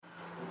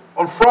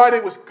On Friday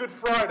was Good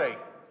Friday,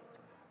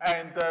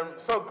 and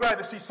so glad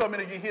to see so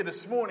many of you here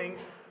this morning,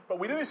 but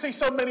we didn't see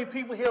so many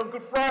people here on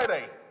Good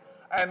Friday.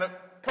 And a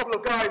couple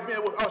of guys, I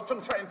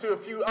was chatting to a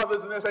few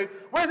others, and they say,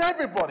 where's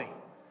everybody?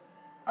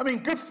 I mean,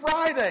 Good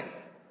Friday.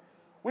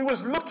 We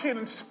was looking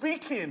and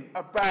speaking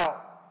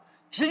about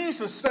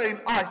Jesus saying,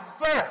 I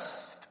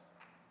thirst.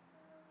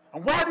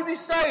 And why did he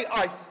say,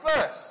 I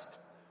thirst?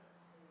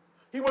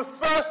 He was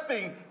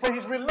thirsting for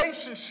his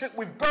relationship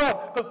with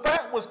God, because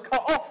that was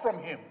cut off from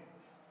him.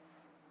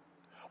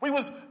 We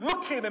was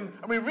looking and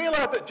we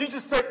realized that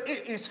Jesus said,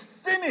 it is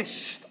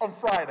finished on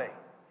Friday.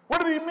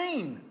 What did he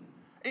mean?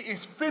 It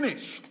is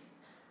finished.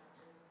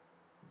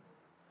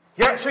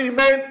 He actually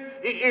meant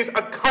it is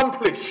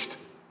accomplished.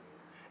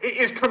 It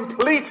is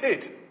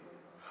completed.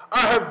 I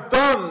have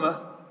done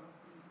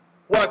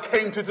what I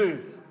came to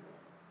do.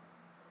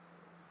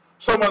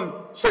 Someone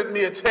sent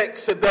me a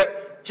text, said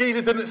that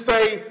Jesus didn't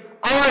say,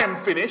 I am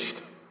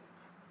finished.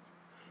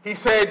 He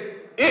said,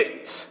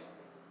 it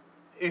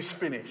is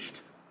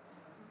finished.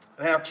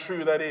 And how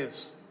true that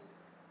is.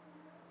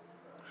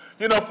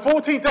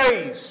 40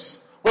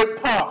 days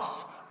went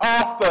past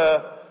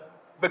after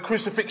the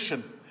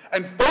crucifixion.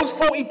 And those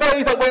 40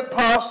 days that went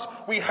past,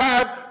 we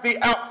have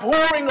the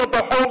outpouring of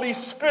the Holy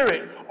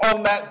Spirit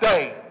on that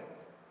day.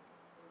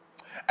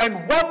 And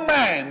one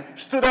man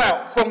stood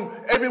out from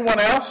everyone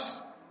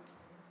else.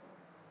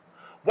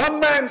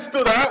 One man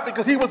stood out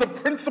because he was the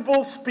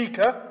principal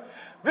speaker.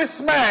 This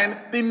man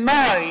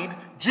denied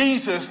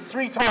Jesus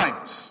 3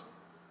 times.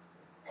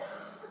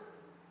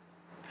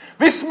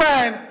 This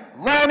man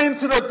ran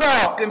into the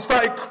dark and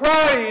started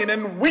crying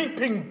and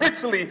weeping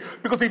bitterly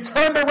because he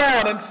turned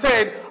around and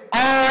said,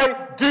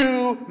 I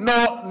do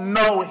not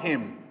know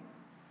him.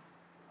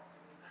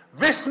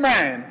 This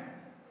man,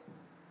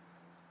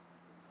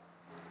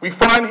 we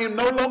find him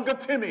no longer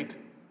timid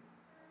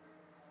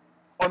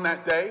on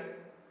that day.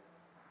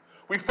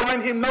 We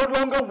find him no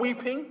longer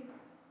weeping,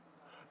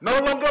 no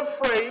longer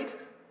afraid,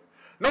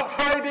 not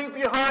hiding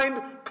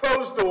behind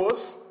closed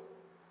doors.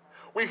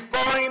 We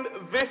find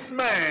this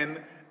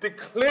man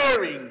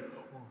declaring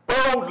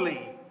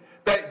boldly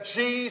that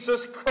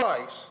Jesus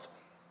Christ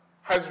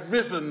has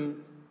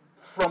risen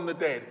from the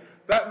dead.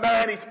 That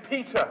man is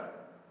Peter.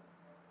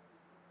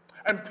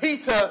 And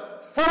Peter,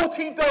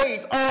 40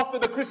 days after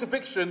the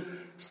crucifixion,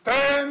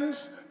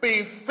 stands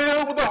being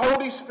filled with the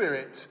Holy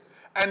Spirit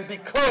and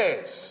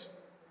declares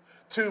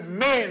to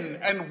men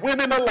and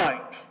women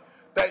alike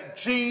that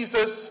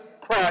Jesus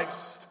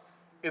Christ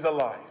is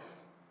alive.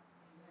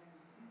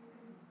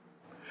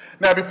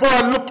 Now, before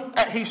I look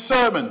at his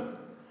sermon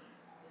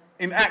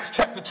in Acts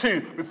chapter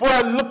 2, before I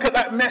look at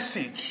that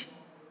message,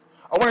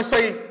 I want to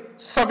say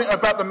something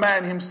about the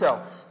man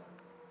himself.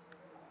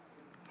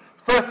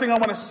 First thing I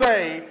want to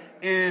say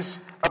is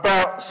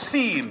about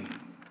seeing.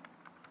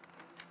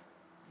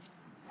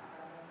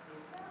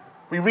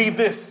 We read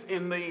this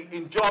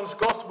in John's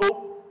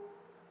Gospel.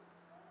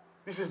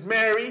 This is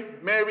Mary.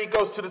 Mary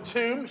goes to the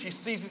tomb. She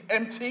sees it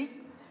empty.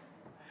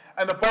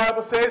 And the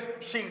Bible says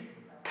she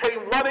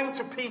came running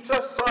to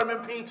Peter, Simon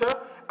Peter,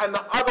 and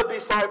the other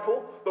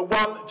disciple, the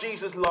one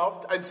Jesus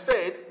loved, and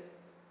said,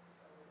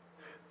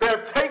 they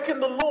have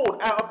taken the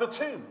Lord out of the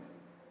tomb,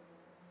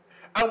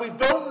 and we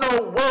don't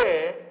know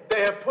where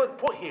they have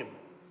put him.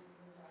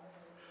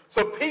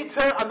 So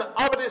Peter and the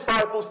other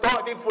disciples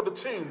started for the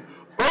tomb.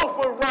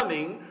 Both were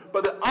running,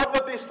 but the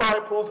other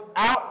disciples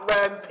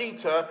outran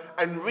Peter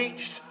and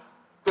reached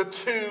the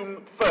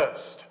tomb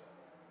first.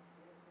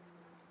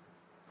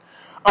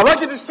 I'd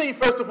like you to see,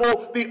 first of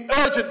all, the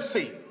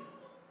urgency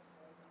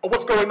of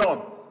what's going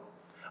on.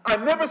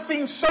 I've never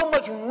seen so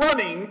much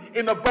running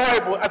in the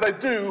Bible as I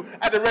do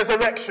at the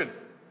resurrection.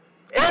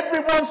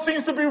 Everyone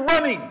seems to be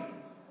running.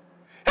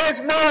 Here's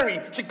Mary.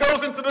 She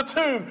goes into the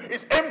tomb.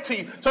 It's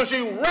empty. So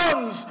she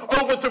runs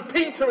over to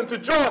Peter and to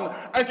John,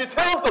 and she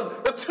tells them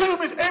the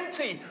tomb is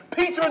empty.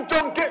 Peter and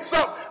John gets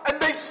up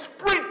and they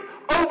sprint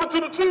over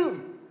to the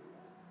tomb.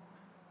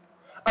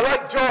 I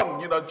like John.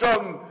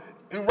 John,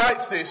 who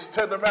writes this,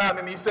 turned around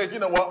and he said, you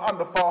know what, I'm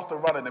the faster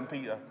runner than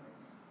Peter.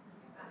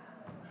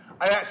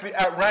 I actually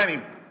outran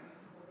him.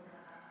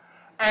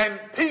 And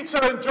Peter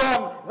and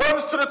John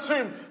runs to the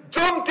tomb.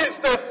 John gets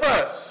there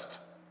first.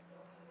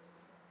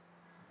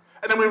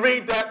 And then we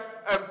read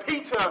that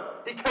Peter,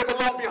 he came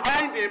along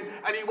behind him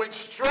and he went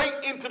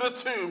straight into the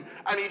tomb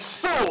and he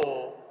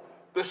saw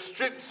the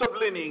strips of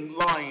linen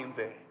lying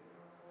there.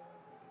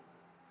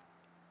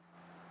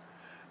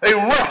 They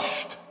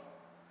rushed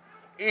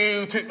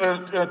to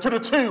the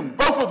tomb,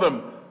 both of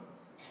them.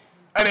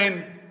 And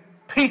then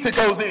Peter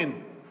goes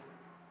in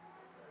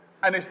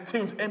and his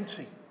tomb's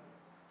empty.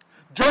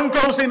 John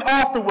goes in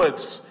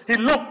afterwards. He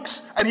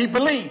looks and he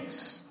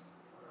believes.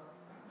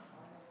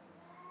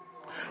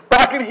 But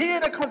I can hear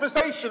the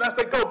conversation as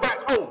they go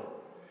back home.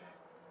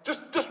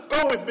 Just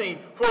go with me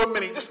for a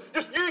minute.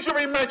 Just use your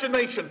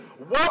imagination.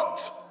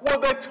 What were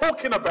they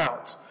talking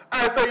about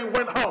as they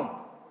went home?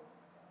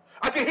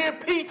 I can hear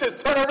Peter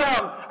turn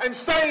around and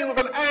saying with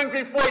an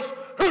angry voice,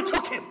 who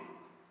took him?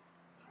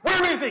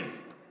 Where is he?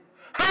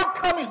 How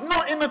come he's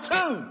not in the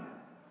tomb?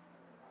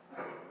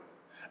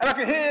 And I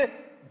can hear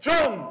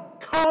John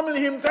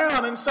calming him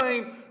down and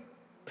saying,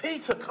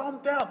 Peter, calm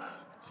down.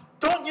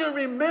 Don't you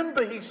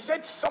remember he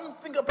said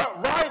something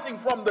about rising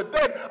from the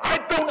dead? I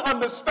don't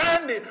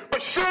understand it,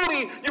 but surely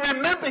you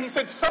remember he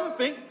said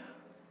something.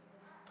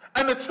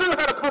 And the two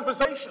had a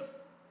conversation.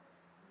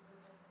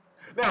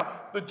 Now,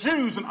 the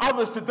Jews and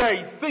others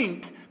today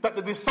think that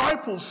the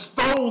disciples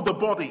stole the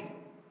body.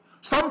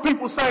 Some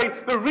people say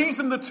the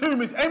reason the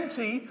tomb is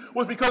empty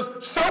was because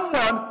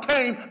someone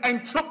came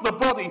and took the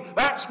body.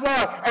 That's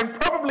why. And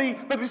probably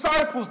the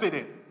disciples did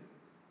it.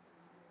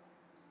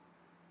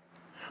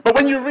 But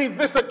when you read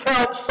this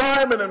account,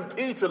 Simon and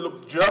Peter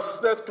look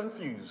just as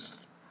confused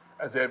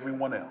as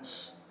everyone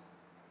else.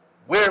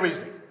 Where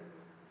is he?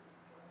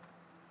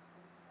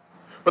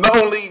 But not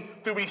only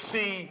do we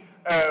see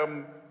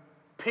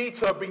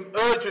Peter being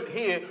urgent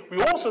here,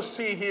 we also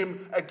see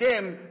him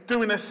again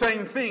doing the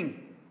same thing.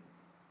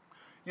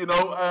 You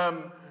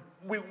know,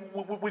 we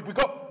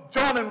got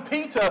John and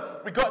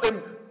Peter, we got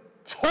them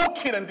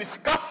talking and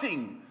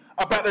discussing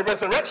about the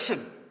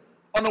resurrection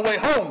on the way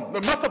home. They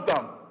must have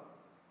done.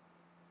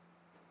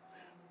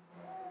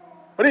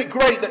 But isn't it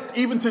great that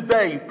even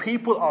today,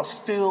 people are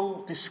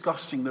still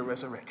discussing the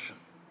resurrection?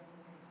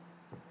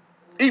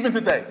 Even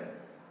today.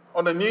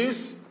 On the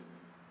news,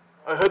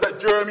 I heard that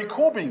Jeremy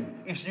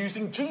Corbyn is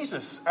using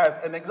Jesus as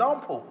an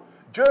example.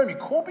 Jeremy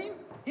Corbyn?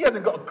 He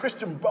hasn't got a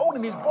Christian bone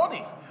in his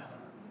body.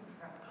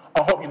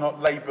 I hope you're not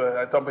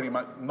Labour. Somebody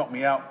might knock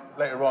me out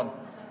later on.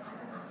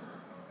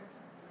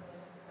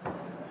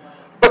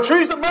 But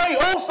Theresa May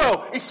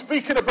also is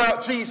speaking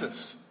about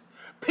Jesus.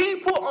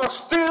 People are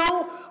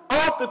still,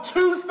 after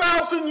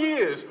 2,000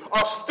 years,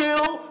 are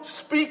still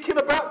speaking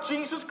about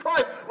Jesus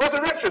Christ,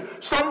 resurrection.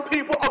 Some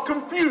people are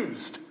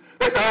confused.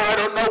 They say, I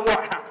don't know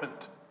what happened.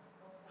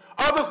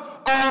 Others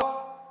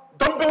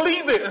don't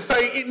believe it and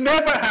say it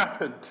never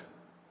happened.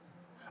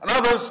 And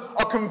others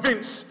are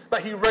convinced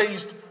that he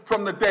raised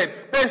from the dead.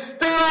 There's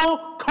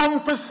still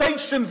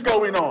conversations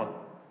going on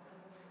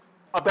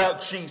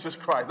about Jesus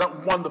Christ. That's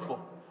wonderful.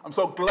 I'm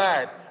so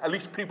glad at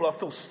least people are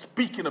still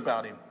speaking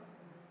about him.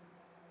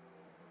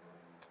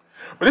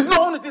 But this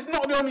is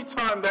not the only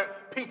time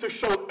that Peter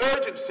showed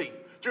urgency.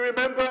 Do you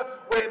remember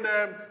when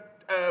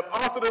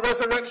after the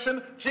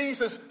resurrection,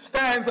 Jesus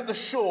stands at the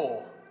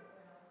shore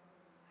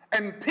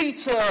and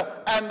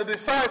Peter and the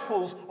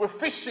disciples were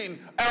fishing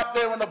out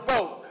there on a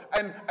boat,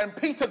 and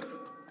Peter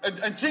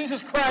and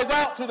Jesus cries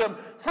out to them,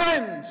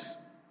 friends,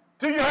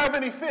 do you have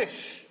any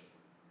fish?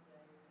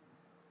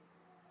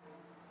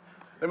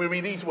 Let me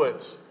read these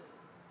words.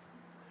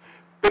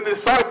 Then the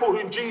disciple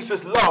whom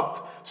Jesus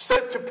loved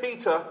said to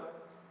Peter,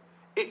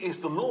 it is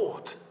the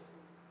Lord.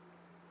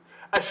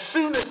 As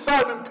soon as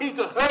Simon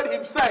Peter heard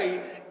him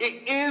say,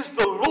 it is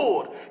the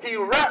Lord, he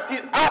wrapped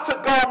his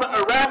outer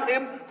garment around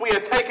him, for he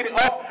had taken it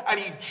off, and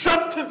he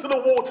jumped into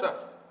the water.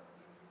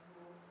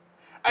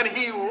 And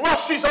he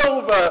rushes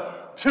over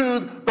to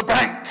the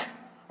bank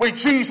where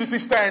Jesus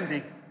is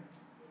standing.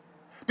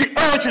 The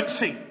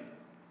urgency.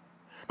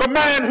 The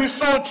man who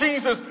saw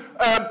Jesus,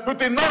 who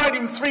denied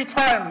him 3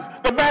 times.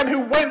 The man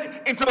who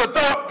went into the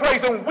dark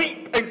place and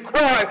wept and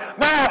cried,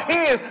 now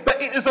hears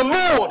that it is the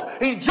Lord.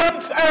 He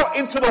jumps out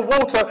into the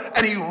water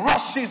and he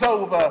rushes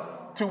over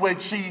to where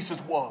Jesus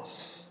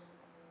was.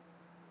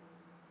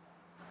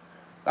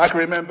 I can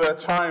remember a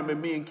time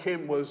when me and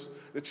Kim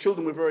the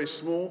children were very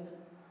small,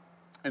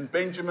 and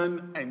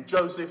Benjamin and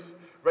Joseph,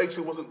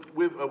 Rachel was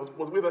with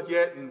us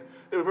yet, and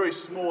they were very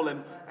small,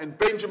 and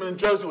Benjamin and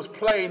Joseph was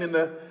playing in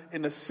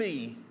the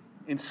sea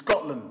in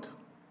Scotland.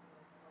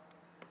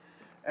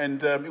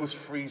 And it was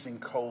freezing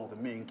cold,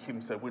 and me and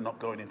Kim said, we're not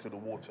going into the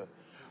water.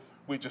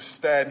 We just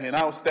stand here. And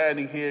I was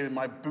standing here in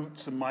my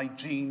boots and my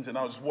jeans, and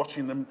I was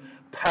watching them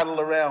paddle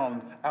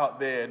around out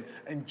there.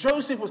 And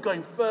Joseph was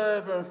going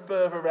further and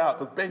further out,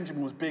 because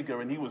Benjamin was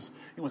bigger and he was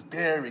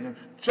daring. And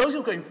Joseph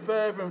was going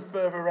further and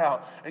further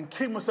out. And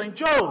Kim was saying,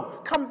 Joe,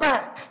 come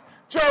back.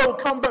 Joe,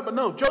 come back. But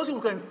no, Joseph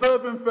was going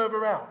further and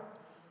further out.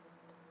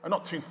 And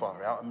not too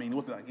far out. I mean, he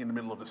wasn't like in the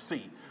middle of the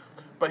sea.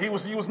 But he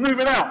was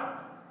moving out.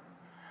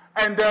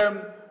 And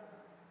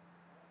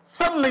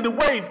suddenly the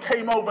wave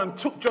came over and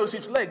took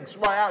Joseph's legs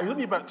right out. He was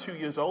only about 2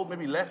 years old,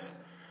 maybe less.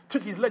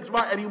 Took his legs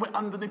right and he went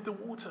underneath the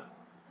water.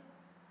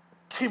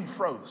 Kim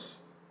froze.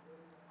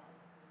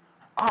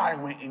 I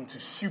went into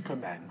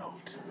Superman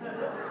mode.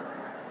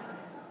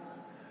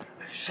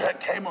 The shirt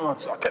came on,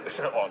 so I kept the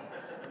shirt on.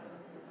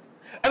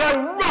 And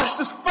I rushed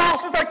as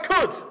fast as I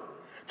could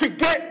to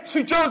get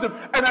to Joseph.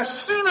 And as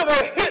soon as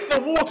I hit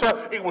the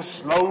water, it was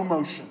slow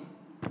motion.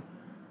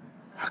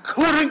 I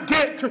couldn't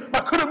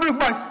move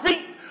my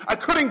feet. I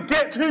couldn't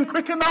get to him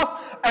quick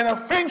enough, and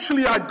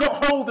eventually I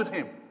got hold of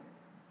him.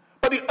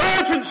 But the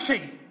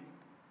urgency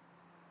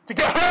to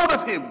get hold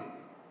of him,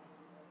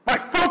 my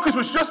focus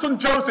was just on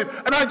Joseph,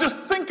 and I just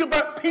think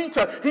about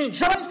Peter. He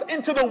jumps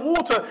into the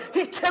water.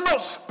 He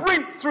cannot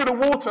sprint through the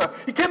water.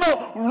 He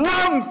cannot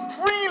run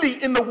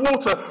freely in the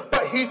water,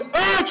 but his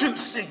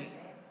urgency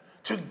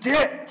to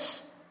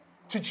get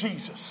to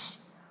Jesus.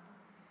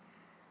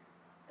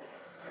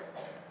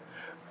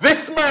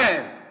 This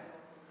man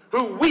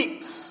who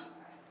weeps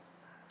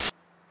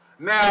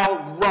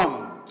now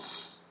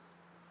runs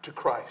to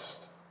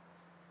Christ.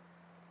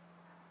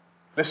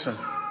 Listen,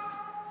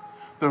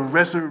 the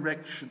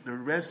resurrected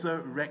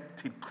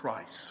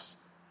Christ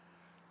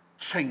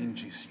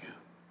changes you.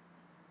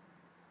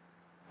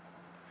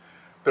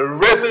 The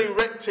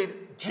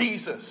resurrected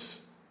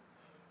Jesus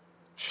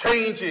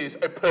changes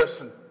a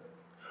person.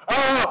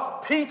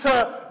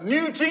 Peter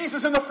knew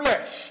Jesus in the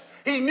flesh.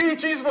 He knew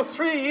Jesus for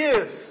 3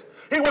 years.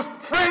 He was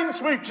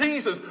friends with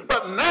Jesus.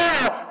 But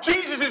now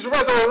Jesus is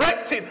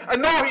resurrected.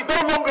 And now he's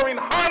no longer in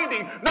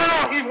hiding.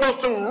 Now he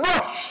wants to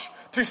rush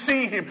to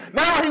see him.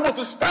 Now he wants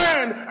to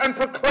stand and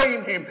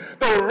proclaim him.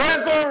 The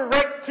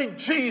resurrected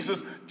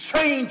Jesus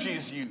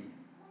changes you.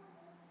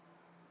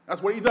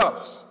 That's what he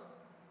does.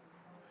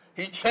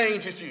 He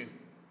changes you.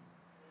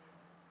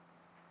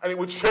 And it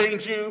will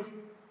change you.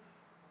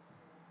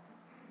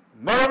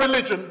 No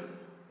religion.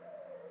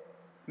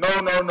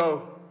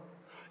 No.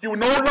 You will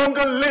no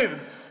longer live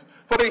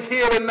for the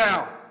here and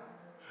now.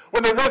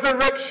 When the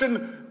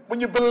resurrection,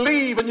 when you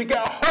believe and you get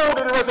a hold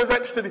of the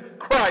resurrection of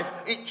Christ,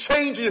 it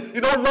changes you.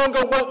 You no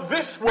longer want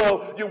this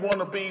world. You want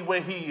to be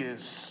where he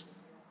is.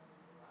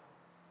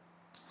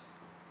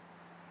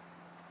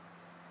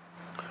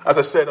 As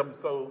I said, I'm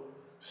so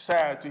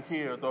sad to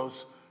hear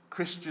those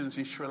Christians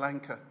in Sri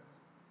Lanka.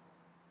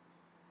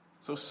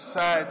 So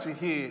sad to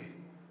hear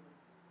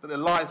that their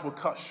lives were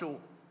cut short.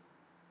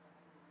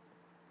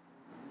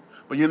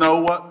 But you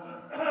know what?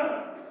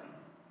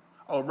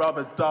 I'd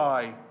rather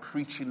die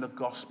preaching the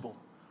gospel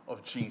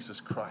of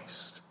Jesus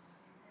Christ.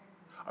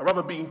 I'd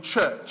rather be in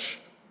church.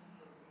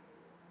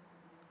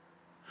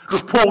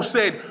 Because Paul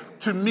said,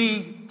 to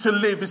me to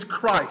live is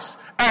Christ,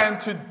 and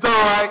to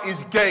die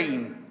is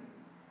gain.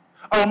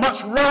 I would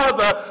much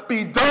rather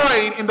be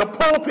dying in the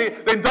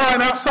pulpit than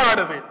dying outside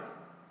of it.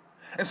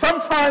 And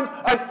sometimes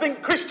I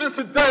think Christians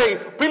today,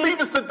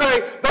 believers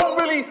today, don't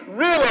really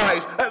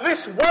realize that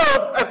this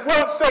world, as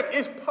Grant said,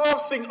 is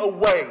passing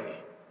away.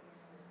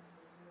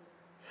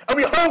 And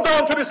we hold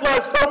on to this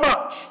life so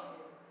much.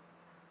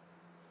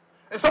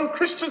 And some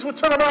Christians would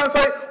turn around and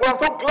say, well,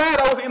 I'm so glad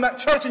I was in that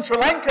church in Sri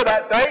Lanka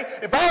that day.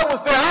 If I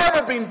was there, I would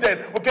have been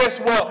dead. Well, guess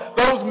what?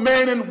 Those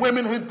men and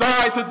women who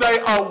died today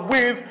are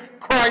with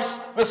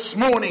Christ this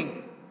morning.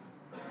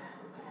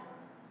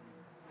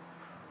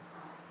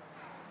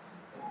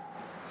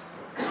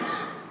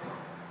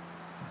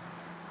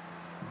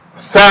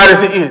 Sad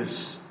as it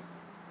is,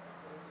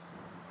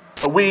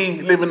 but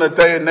we live in a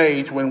day and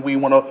age when we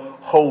want to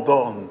hold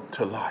on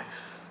to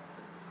life.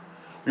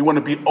 We want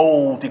to be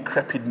old,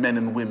 decrepit men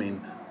and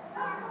women,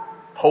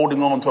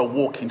 holding on to a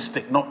walking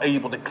stick, not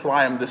able to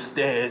climb the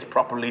stairs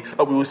properly,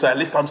 but we will say, at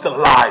least I'm still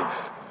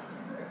alive.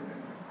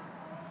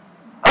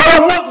 I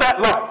don't want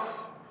that life.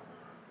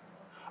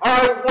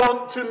 I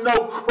want to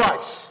know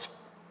Christ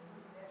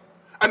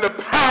and the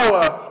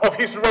power of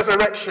his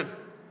resurrection.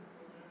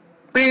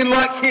 Being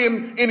like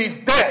him in his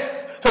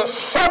death, so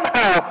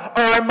somehow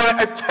I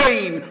might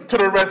attain to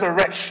the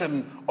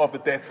resurrection of the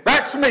dead.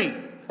 That's me.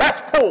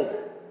 That's Paul.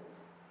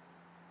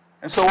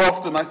 And so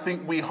often I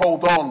think we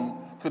hold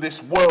on to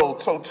this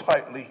world so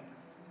tightly.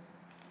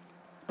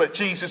 But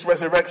Jesus'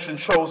 resurrection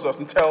shows us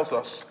and tells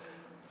us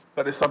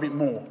that there's something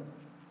more.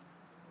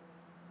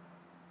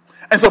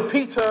 And so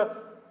Peter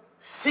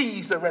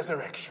sees the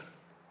resurrection.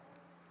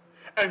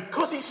 And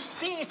because he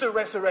sees the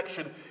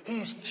resurrection,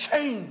 he's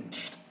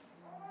changed.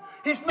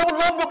 He's no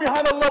longer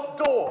behind a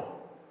locked door.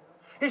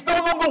 He's no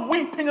longer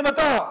weeping in the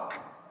dark.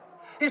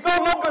 He's no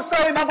longer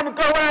saying, I'm going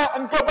to go out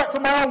and go back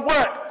to my own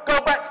work, go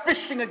back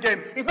fishing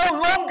again. He's no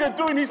longer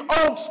doing his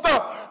old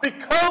stuff.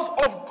 Because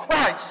of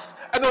Christ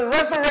and the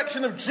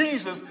resurrection of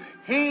Jesus,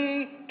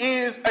 he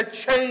is a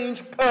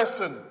changed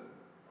person.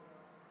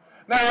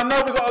 Now, I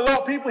know we've got a lot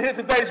of people here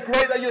today. It's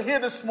great that you're here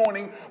this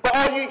morning. But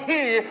are you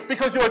here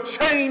because you're a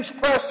changed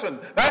person?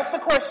 That's the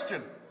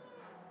question.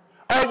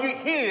 Are you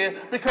here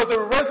because the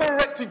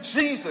resurrected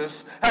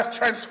Jesus has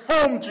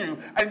transformed you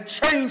and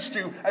changed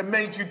you and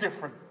made you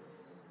different?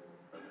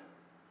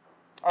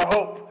 I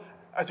hope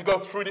as you go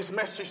through this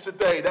message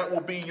today, that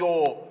will be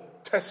your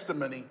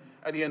testimony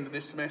at the end of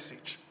this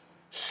message.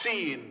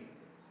 Seeing.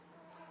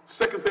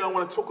 Second thing I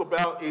want to talk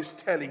about is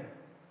telling.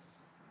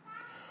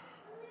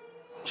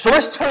 So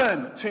let's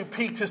turn to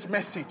Peter's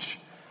message.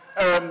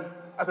 As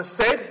I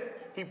said,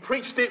 he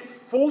preached it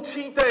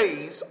 40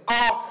 days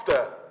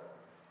after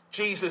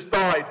Jesus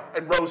died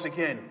and rose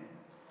again.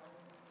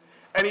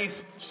 And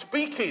he's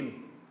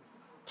speaking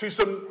to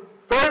some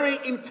very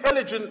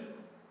intelligent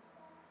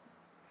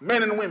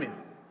men and women.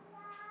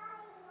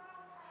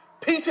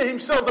 Peter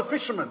himself is a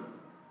fisherman.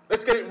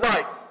 Let's get it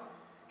right.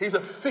 He's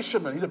a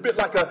fisherman. He's a bit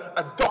like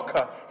a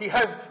docker. He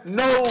has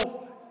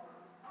no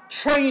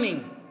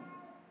training.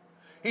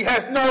 He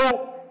has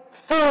no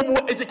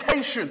formal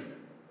education.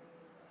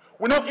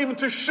 We're not even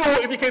too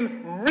sure if he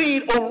can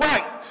read or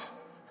write.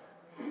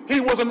 He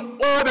was an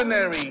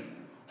ordinary,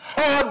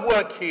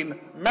 hard-working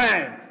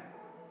man.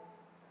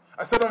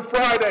 I said on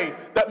Friday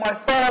that my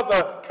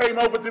father came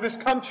over to this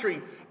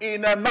country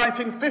in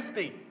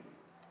 1950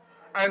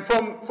 and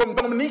from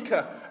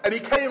Dominica. and he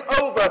came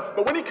over,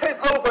 but when he came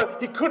over,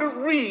 he couldn't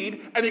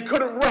read and he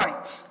couldn't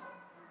write.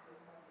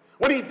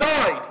 When he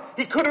died,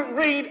 he couldn't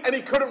read and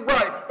he couldn't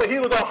write, but he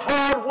was a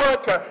hard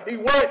worker. He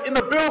worked in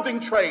the building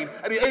trade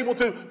and he was able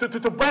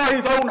to buy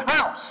his own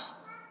house.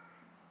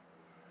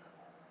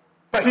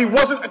 But he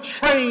wasn't a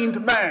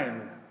trained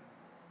man.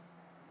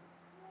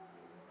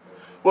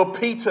 Well,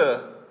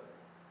 Peter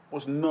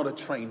was not a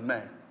trained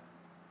man.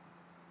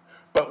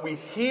 But we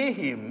hear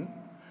him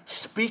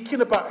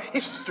speaking about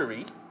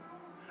history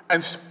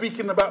and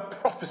speaking about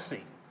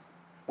prophecy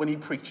when he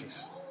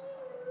preaches.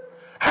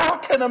 How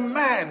can a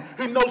man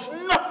who knows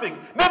nothing,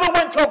 never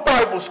went to a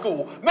Bible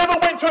school, never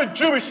went to a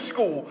Jewish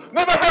school,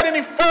 never had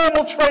any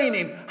formal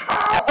training,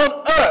 how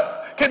on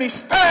earth can he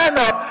stand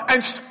up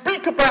and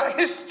speak about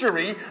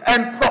history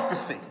and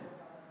prophecy?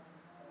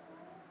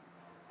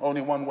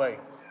 Only one way.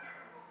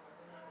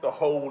 The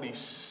Holy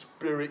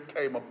Spirit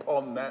came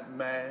upon that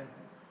man,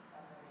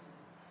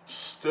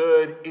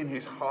 stirred in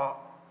his heart,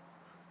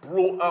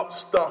 brought up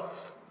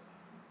stuff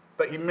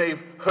that he may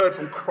have heard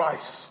from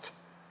Christ,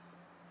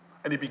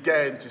 and he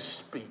began to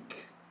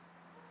speak.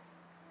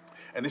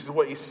 And this is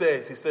what he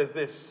says. He says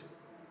this: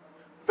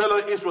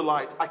 fellow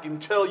Israelites, I can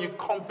tell you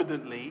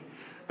confidently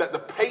that the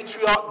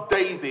patriarch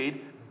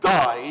David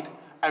died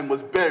and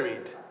was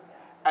buried,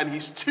 and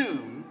his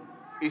tomb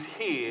is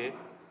here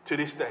to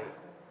this day.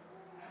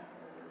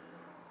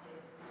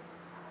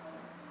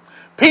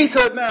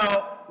 Peter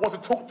now wants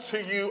to talk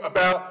to you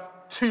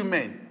about two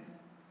men,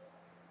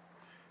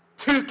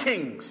 two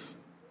kings,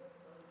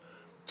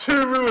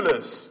 two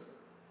rulers,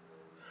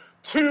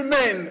 two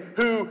men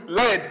who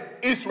led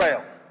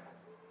Israel.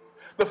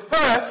 The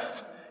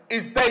first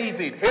is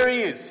David. Here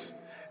he is.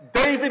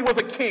 David was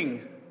a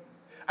king.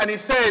 And he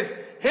says,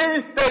 here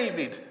is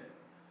David.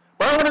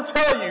 But I want to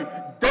tell you,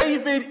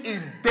 David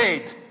is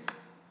dead.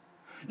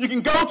 You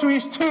can go to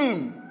his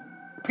tomb,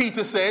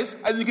 Peter says,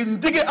 and you can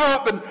dig it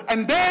up,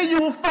 and there you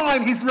will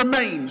find his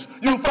remains.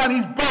 You will find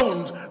his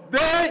bones.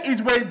 There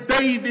is where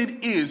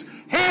David is.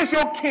 Here's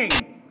your king.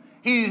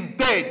 He is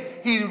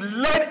dead. He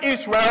led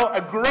Israel,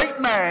 a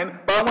great man,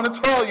 but I want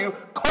to tell you,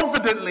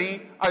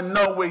 confidently, I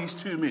know where his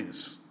tomb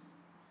is.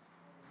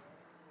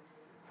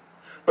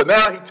 But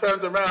now he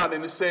turns around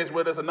and he says,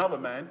 well, there's another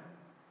man.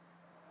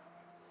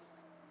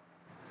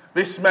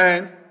 This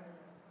man,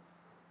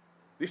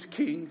 this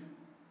king,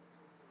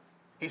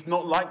 he's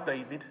not like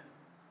David.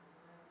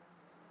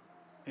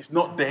 He's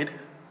not dead.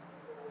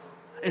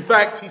 In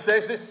fact, he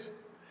says this,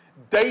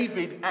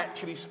 David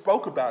actually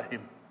spoke about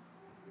him.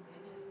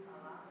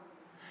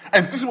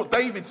 And this is what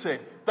David said.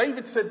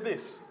 David said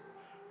this.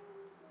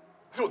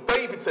 This is what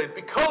David said.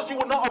 Because you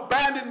will not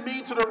abandon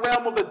me to the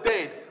realm of the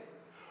dead,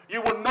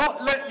 you will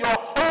not let your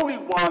Holy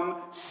One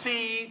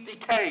see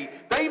decay.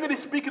 David is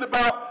speaking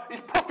about,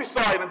 he's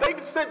prophesying, and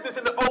David said this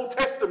in the Old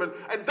Testament.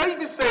 And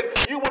David said,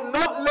 you will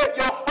not let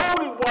your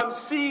Holy One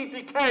see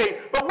decay.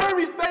 But where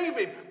is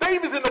David?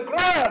 David's in the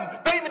ground.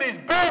 David is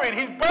buried.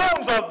 His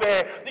bones are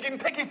there. You can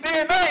take his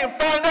DNA and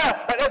find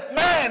out that this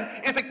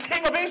man is the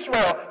king of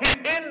Israel. He's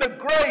in the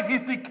grave.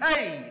 He's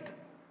decayed.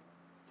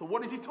 So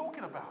what is he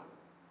talking about?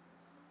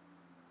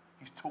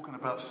 He's talking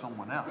about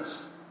someone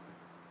else.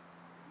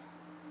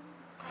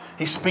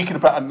 He's speaking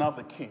about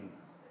another king.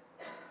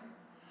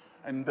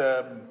 And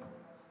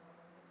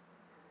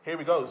here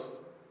he goes.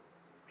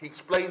 He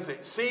explains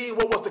it. Seeing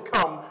what was to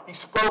come, he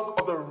spoke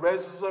of the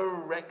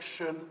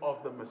resurrection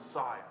of the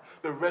Messiah,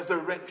 the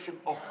resurrection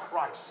of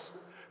Christ.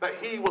 That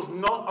he was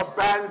not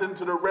abandoned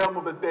to the realm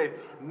of the dead,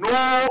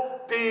 nor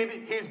did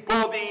his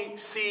body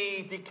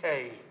see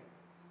decay.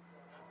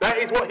 That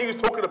is what he was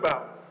talking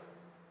about.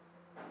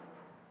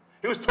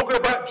 He was talking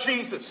about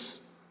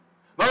Jesus,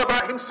 not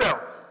about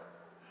himself.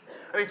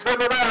 And he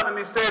turned around and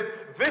he said,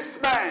 this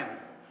man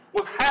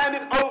was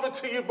handed over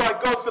to you by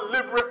God's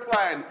deliberate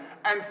plan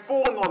and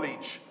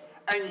foreknowledge.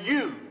 And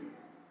you,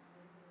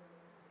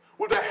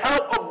 with the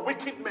help of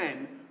wicked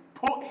men,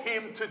 put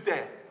him to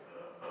death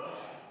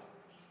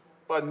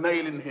by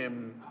nailing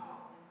him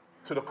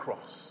to the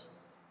cross.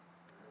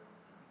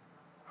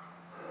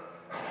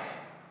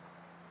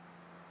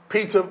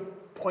 Peter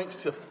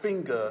points a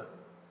finger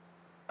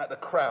at the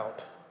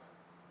crowd.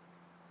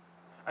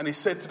 And he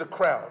said to the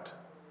crowd,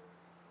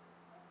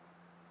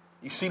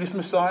 you see this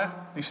Messiah?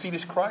 You see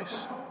this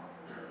Christ?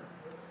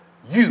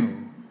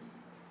 You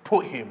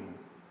put him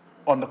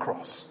on the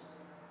cross.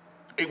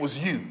 It was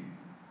you.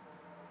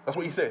 That's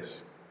what he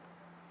says.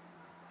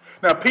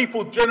 Now,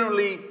 people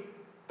generally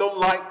don't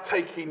like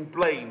taking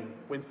blame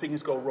when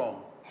things go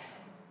wrong.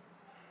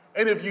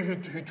 Any of you who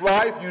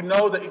drive, you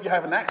know that if you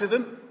have an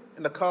accident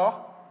in the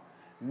car,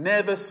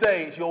 never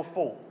say it's your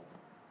fault.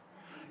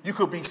 You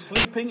could be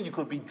sleeping, you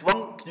could be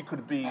drunk, you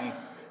could be,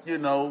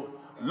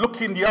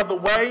 looking the other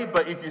way,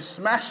 but if you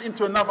smash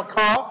into another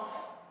car,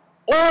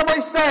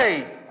 always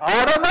say,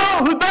 I don't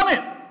know who done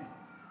it.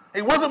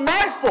 It wasn't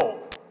my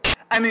fault.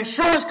 And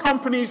insurance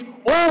companies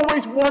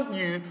always want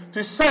you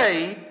to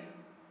say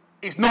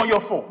it's not your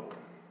fault.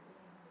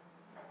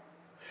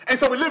 And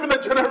so we live in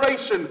a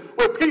generation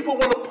where people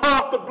want to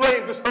pass the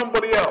blame to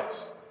somebody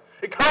else.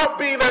 It can't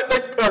be that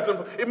this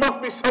person. It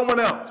must be someone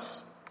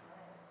else.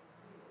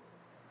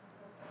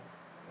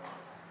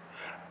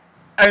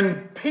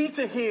 And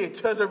Peter here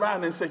turns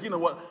around and says, you know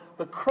what?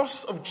 The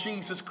cross of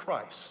Jesus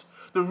Christ,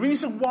 the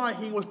reason why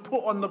he was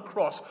put on the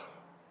cross,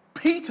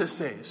 Peter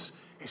says,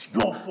 it's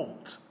your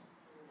fault.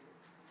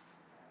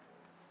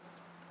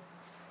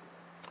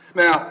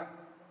 Now,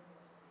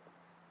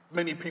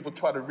 many people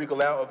try to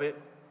wriggle out of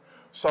it.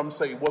 Some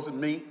say it wasn't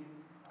me.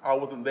 I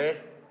wasn't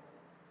there.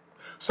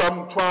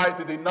 Some try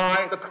to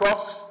deny the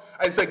cross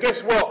and say,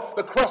 guess what?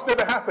 The cross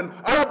never happened.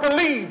 I don't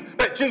believe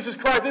that Jesus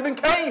Christ even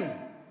came.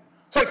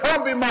 So it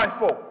can't be my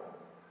fault.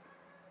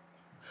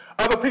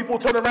 Other people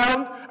turn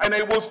around and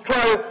they will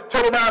try to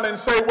turn around and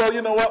say, well,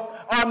 you know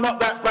what? I'm not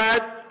that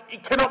bad.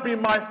 It cannot be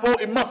my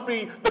fault. It must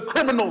be the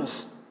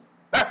criminals.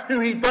 That's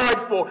who he died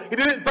for. He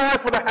didn't die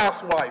for the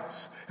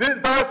housewives. He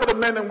didn't die for the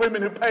men and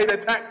women who pay their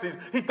taxes.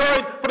 He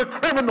died for the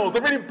criminals,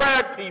 the really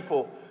bad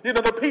people. You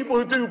know, the people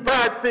who do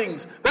bad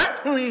things. That's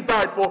who he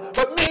died for.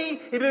 But me,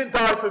 he didn't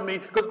die for me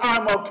because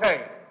I'm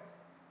okay.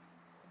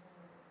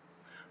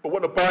 But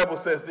what the Bible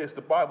says this.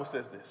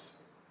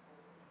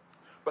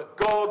 But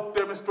God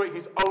demonstrates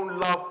his own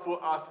love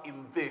for us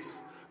in this,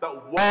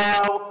 that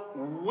while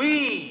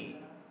we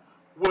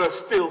were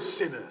still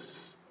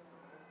sinners,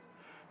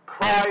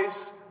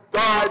 Christ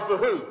died for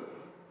who?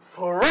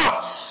 For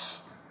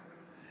us.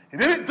 He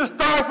didn't just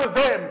die for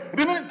them. He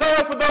didn't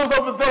die for those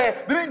over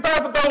there. He didn't die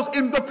for those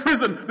in the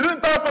prison. He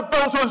didn't die for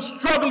those who are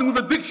struggling with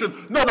addiction.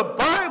 No, the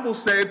Bible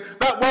said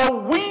that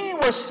while we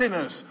were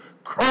sinners,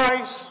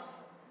 Christ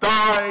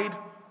died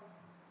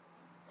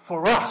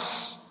for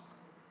us.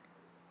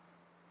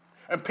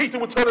 And Peter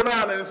would turn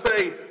around and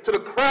say to the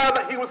crowd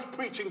that he was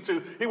preaching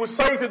to, he would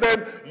say to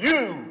them,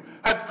 you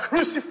have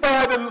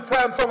crucified the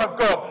Son of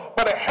God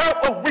by the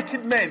help of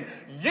wicked men.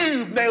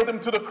 You've nailed him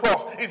to the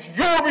cross. It's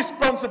your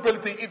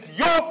responsibility. It's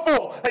your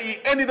fault that he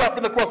ended up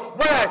in the cross.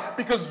 Why?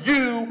 Because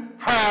you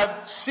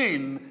have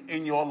sin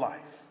in your life.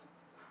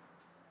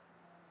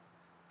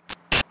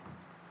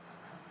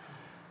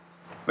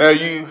 Now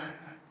you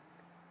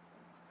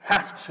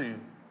have to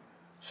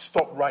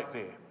stop right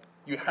there.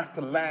 You have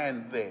to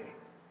land there.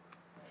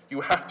 You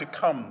have to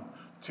come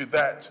to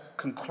that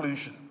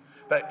conclusion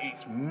that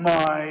it's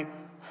my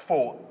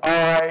fault.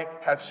 I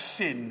have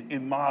sin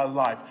in my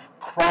life.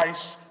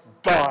 Christ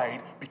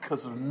died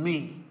because of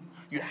me.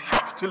 You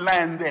have to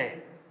land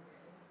there.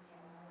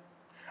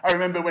 I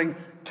remember when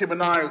Kim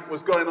and I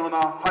was going on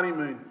our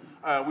honeymoon,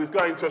 we were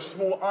going to a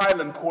small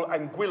island called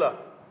Anguilla.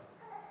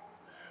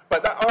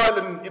 But that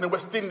island in the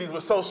West Indies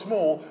was so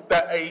small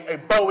that a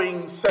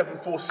Boeing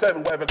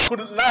 747, whatever,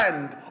 couldn't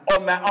land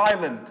on that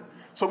island.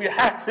 So we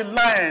had to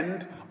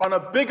land on a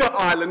bigger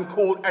island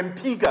called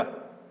Antigua.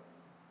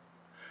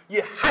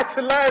 You had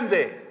to land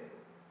there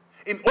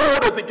in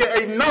order to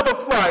get another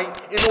flight,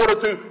 in order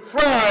to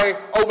fly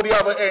over the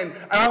other end.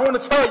 And I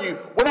want to tell you,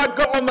 when I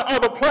got on the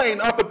other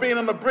plane after being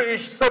on the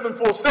British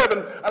 747,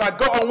 and I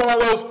got on one of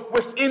those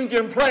West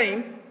Indian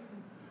planes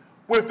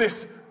with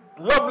this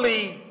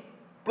lovely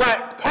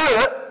black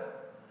pilot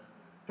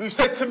who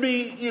said to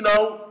me, you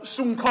know,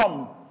 soon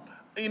come,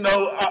 you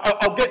know,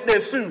 I'll get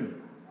there soon.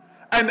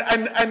 And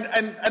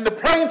the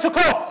plane took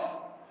off.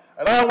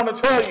 And I want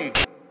to tell you,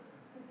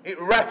 it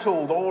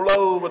rattled all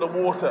over the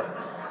water.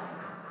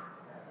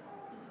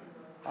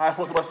 I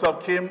thought to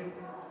myself, Kim,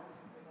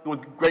 it was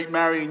great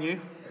marrying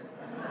you.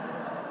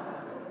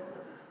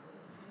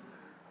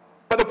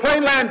 But the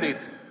plane landed.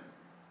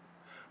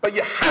 But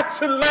you had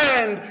to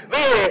land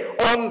there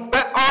on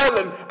that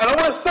island. And I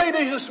want to say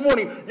this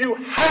morning, you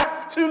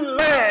have to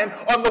land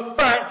on the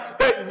fact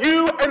that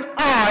you and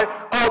I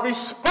are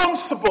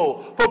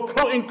responsible for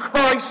putting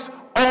Christ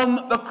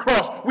on the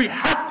cross. We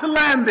have to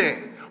land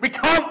there. We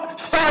can't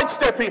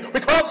sidestep it. We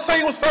can't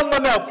say it was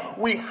someone else.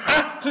 We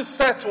have to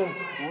settle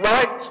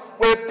right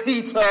where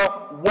Peter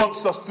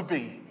wants us to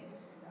be.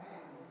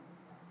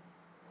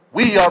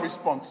 We are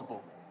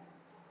responsible.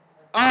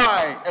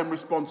 I am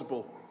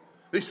responsible.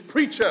 This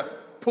preacher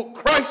put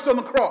Christ on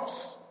the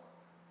cross.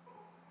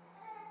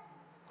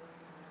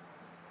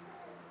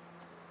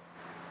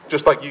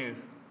 Just like you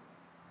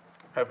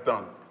have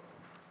done.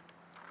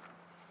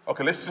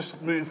 Okay, let's just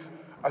move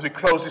as we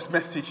close this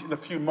message in a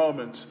few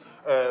moments.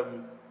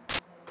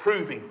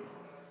 Proving.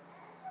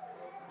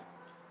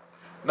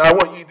 Now I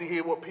want you to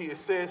hear what Peter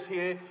says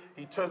here.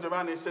 He turns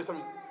around and says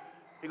something.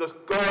 He goes,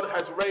 God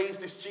has raised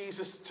this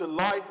Jesus to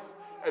life,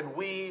 and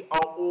we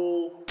are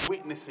all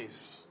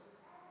witnesses.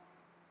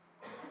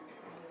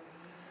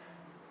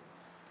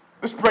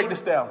 Let's break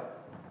this down.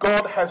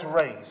 God has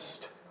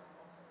raised.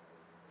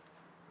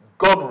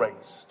 God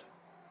raised.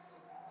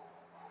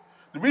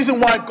 The reason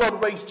why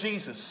God raised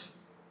Jesus,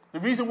 the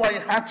reason why he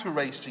had to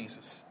raise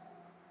Jesus,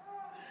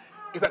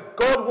 is that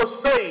God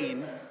was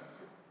saying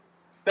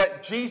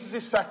that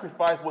Jesus'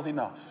 sacrifice was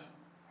enough.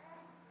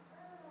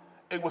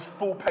 It was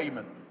full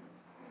payment.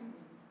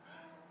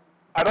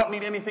 I don't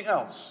need anything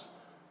else.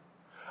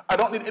 I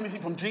don't need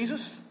anything from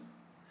Jesus.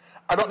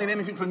 I don't need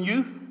anything from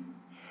you.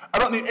 I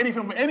don't need anything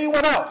from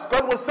anyone else.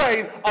 God was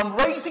saying, I'm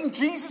raising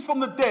Jesus from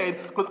the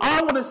dead because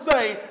I want to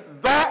say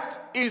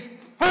that is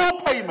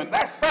full payment.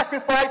 That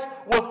sacrifice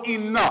was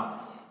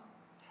enough.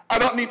 I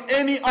don't need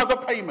any other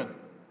payment.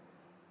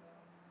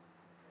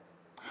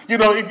 You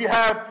know, if you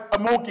have a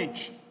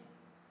mortgage,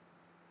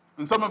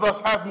 and some of us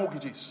have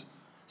mortgages.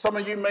 Some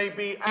of you may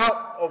be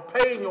out of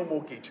paying your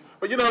mortgage.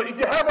 But you know, if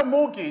you have a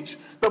mortgage,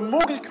 the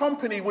mortgage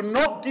company will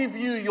not give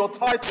you your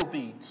title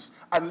deeds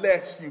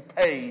unless you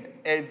paid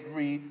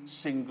every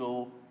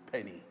single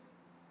penny.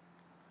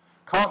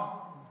 Can't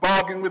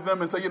bargain with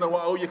them and say, you know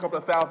what, I owe you a couple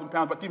of £1,000,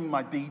 but give me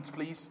my deeds,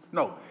 please.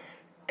 No.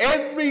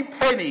 Every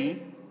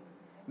penny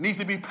needs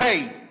to be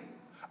paid.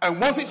 And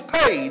once it's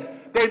paid,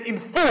 then in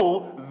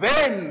full,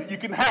 then you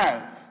can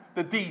have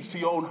the deeds to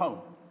your own home.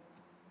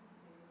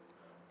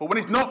 But when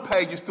it's not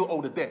paid, you still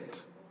owe the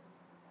debt.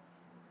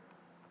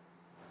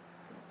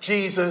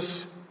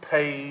 Jesus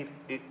paid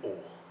it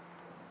all.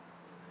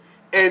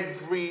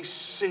 Every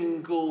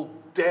single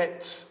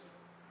debt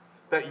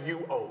that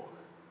you owe.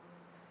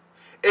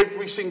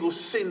 Every single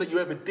sin that you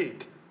ever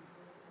did.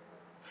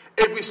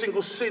 Every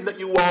single sin that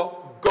you are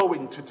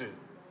going to do.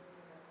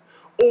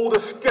 All the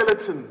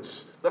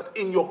skeletons that's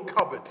in your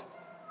cupboard.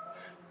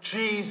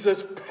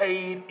 Jesus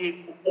paid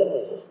it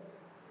all.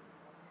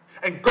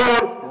 And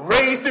God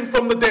raised him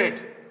from the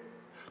dead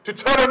to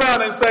turn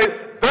around and say,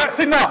 that's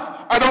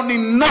enough. I don't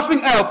need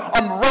nothing else.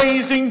 I'm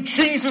raising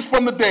Jesus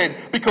from the dead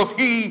because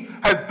he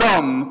has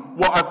done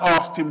what I've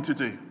asked him to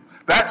do.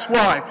 That's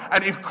why.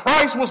 And if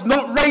Christ was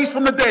not raised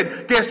from the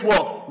dead, guess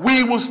what?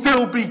 We will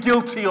still be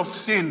guilty of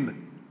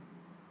sin.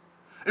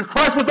 If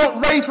Christ was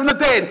not raised from the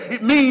dead,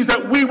 it means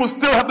that we will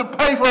still have to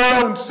pay for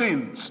our own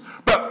sins.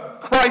 But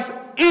Christ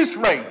is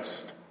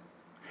raised.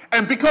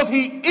 And because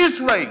he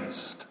is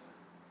raised,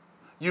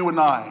 you and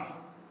I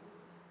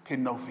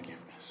can know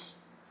forgiveness.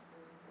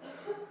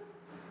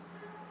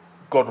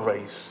 God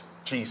raised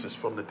Jesus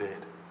from the dead.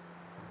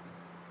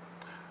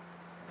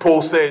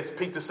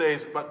 Peter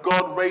says, but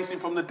God raised him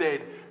from the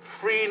dead,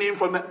 freeing him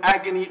from the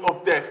agony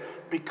of death,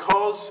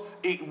 because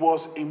it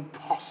was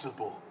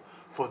impossible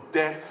for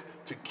death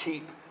to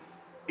keep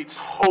its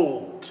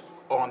hold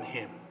on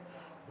him.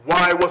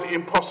 Why was it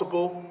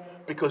impossible?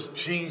 Because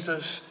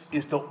Jesus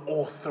is the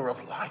author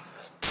of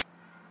life,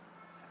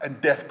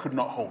 and death could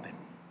not hold him.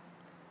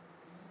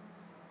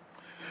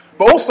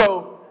 But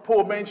also,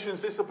 Paul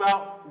mentions this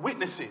about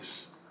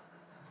witnesses.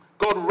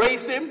 God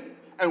raised him,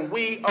 and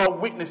we are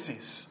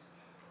witnesses.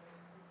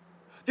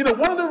 You know,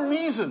 one of the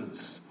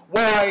reasons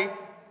why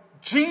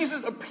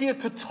Jesus appeared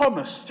to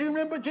Thomas, do you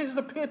remember Jesus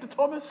appeared to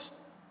Thomas?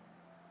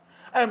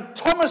 And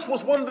Thomas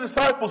was one of the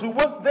disciples who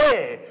weren't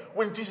there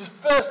when Jesus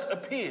first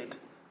appeared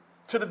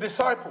to the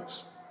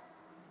disciples.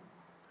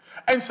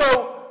 And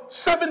so,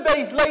 7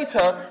 days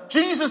later,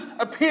 Jesus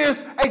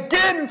appears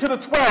again to the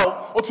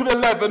 12 or to the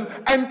 11,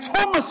 and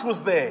Thomas was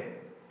there.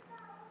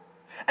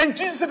 And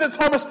Jesus said to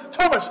Thomas,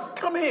 Thomas,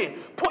 come here.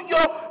 Put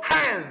your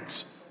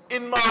hands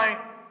in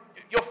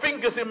your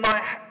fingers in my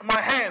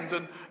hands,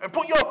 and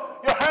put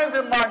your hands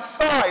in my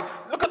side.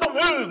 Look at the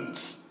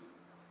wounds.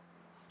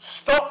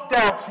 Stop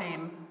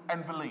doubting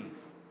and believe.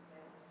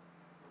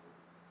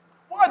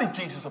 Why did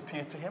Jesus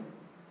appear to him?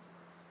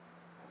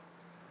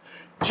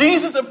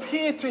 Jesus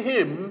appeared to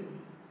him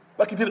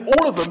like he did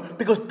all of them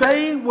because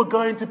they were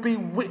going to be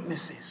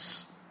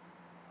witnesses.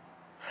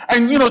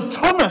 And you know,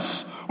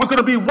 Thomas was going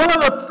to be one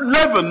of the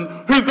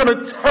 11 who's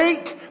going to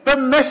take the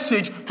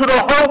message to the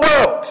whole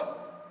world.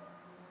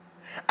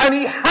 And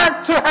he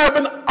had to have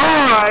an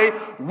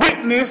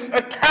eyewitness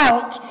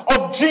account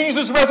of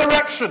Jesus'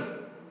 resurrection,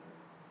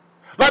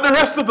 like the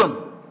rest of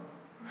them.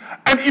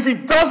 And if he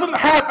doesn't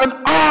have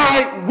an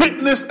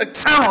eyewitness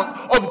account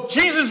of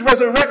Jesus'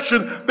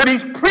 resurrection, then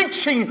his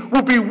preaching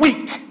will be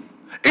weak.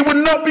 It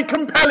will not be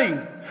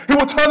compelling. He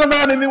will turn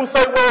around and he will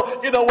say, well,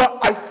 you know what?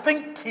 I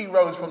think he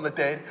rose from the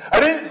dead. I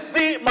didn't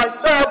see it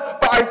myself,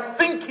 but I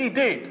think he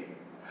did.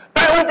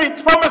 That will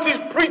be Thomas's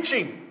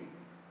preaching.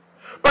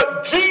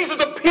 But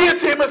Jesus appeared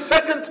to him a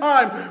second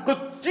time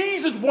because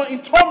Jesus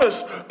wanted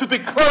Thomas to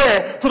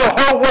declare to the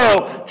whole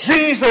world,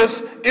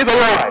 Jesus is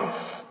alive.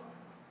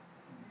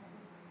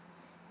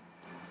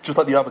 Just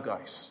like the other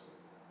guys.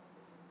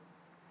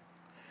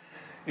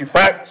 In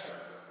fact,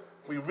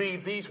 we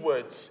read these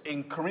words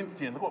in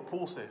Corinthians. Look what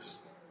Paul says.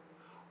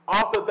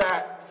 After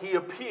that, he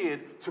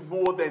appeared to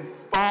more than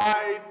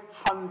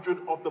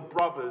 500 of the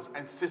brothers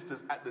and sisters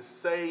at the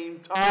same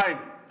time,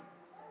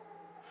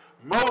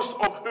 most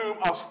of whom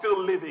are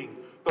still living,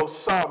 though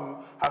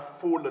some have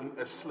fallen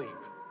asleep.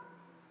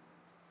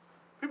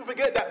 People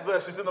forget that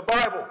verse is in the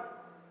Bible.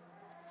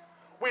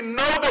 We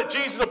know that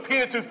Jesus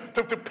appeared to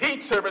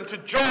Peter and to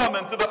John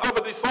and to the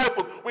other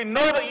disciples. We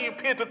know that he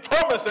appeared to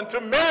Thomas and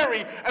to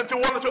Mary and to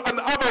one or two and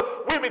other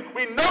women.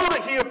 We know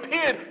that he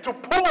appeared to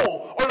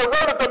Paul on the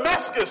road of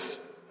Damascus.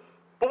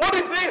 But what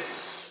is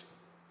this?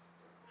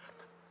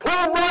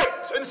 Paul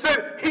writes and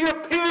said he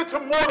appeared to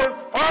more than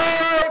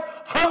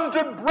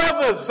 500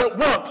 brothers at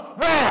once.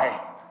 Why?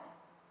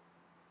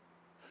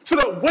 So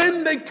that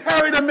when they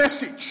carried a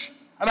message,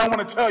 and I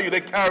want to tell you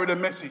they carried a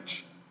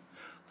message,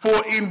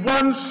 For in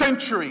 1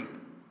 century,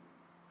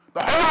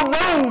 the whole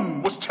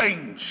Rome was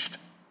changed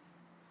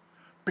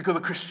because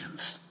of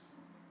Christians.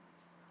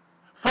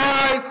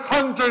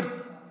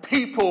 500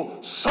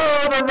 people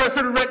saw the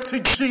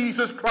resurrected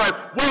Jesus Christ.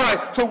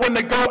 Why? So when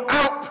they go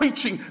out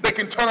preaching, they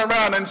can turn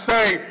around and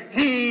say,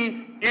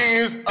 he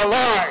is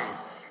alive.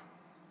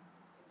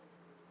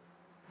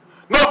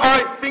 No,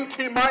 I think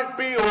he might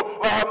be,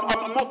 or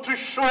I'm not too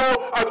sure.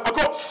 I've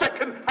got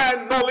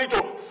second-hand knowledge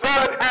or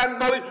third-hand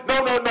knowledge.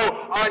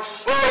 No. I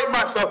saw it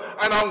myself,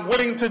 and I'm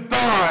willing to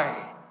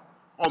die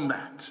on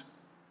that.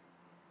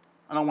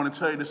 And I want to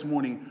tell you this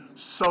morning,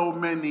 so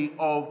many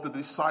of the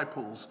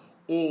disciples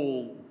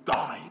all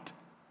died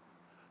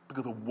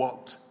because of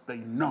what they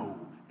know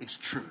is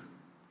true.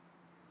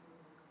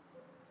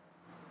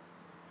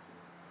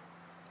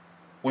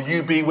 Will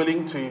you be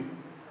willing to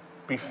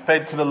be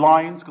fed to the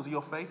lions because of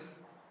your faith?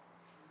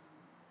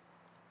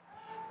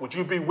 Would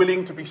you be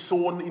willing to be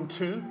sawn in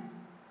two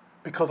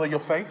because of your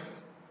faith?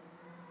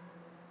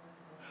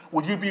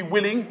 Would you be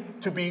willing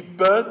to be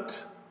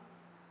burnt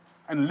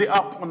and lit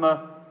up on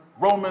a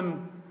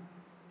Roman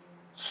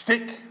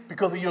stick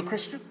because of your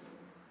Christian,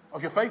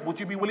 of your faith?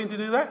 Would you be willing to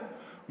do that?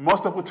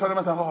 Most of them would turn around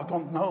and say, I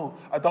don't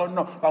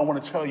know. But I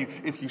want to tell you,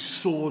 if you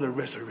saw the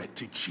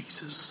resurrected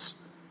Jesus,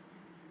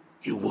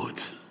 you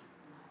would.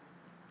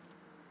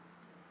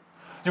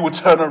 You would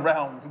turn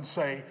around and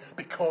say,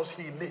 because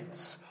he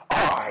lives,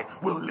 I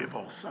will live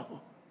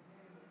also.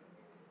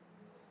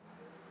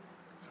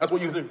 That's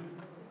what you do.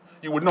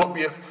 You would not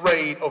be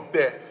afraid of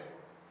death.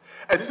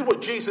 And this is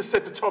what Jesus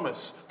said to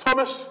Thomas.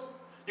 Thomas,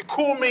 you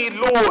call me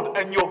Lord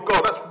and your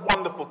God. That's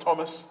wonderful,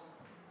 Thomas.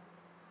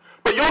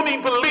 But you only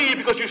believe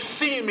because you've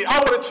seen me. I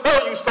want to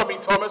tell you something,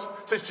 Thomas,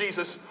 says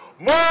Jesus.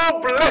 More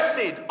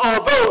blessed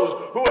are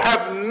those who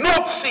have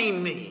not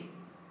seen me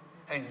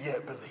and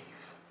yet believe.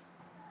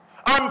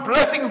 I'm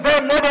blessing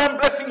them more than I'm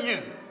blessing you.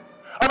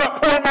 I'm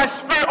not pouring my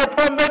spirit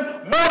upon them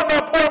more than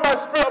I'm pouring my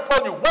spirit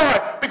upon you.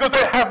 Why? Because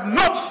they have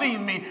not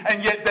seen me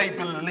and yet they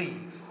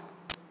believe.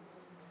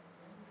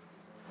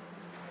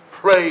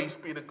 Praise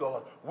be to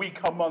God. We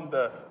come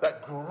under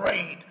that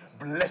great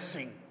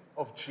blessing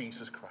of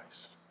Jesus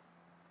Christ.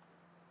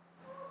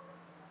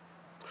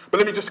 But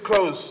let me just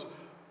close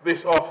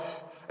this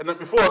off. And then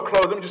before I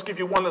close, let me just give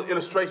you one little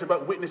illustration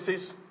about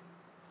witnesses.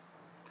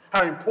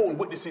 How important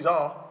witnesses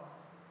are.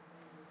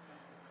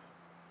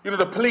 You know,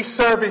 the police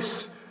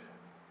service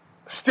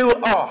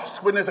still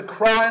asks, when there's a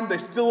crime, they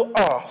still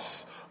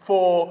ask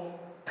for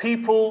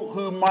people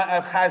who might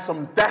have had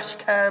some dash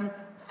cam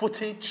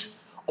footage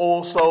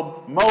or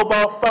some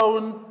mobile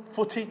phone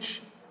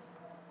footage.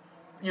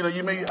 You know,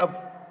 you may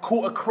have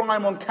caught a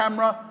crime on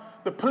camera.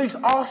 The police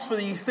ask for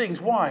these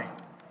things. Why?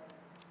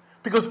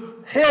 Because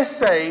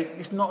hearsay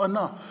is not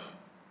enough.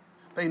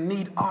 They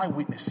need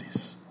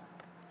eyewitnesses.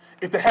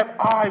 If they have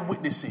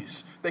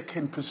eyewitnesses, they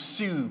can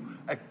pursue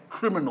a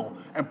criminal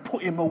and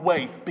put him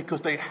away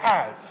because they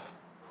have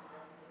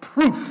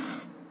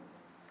proof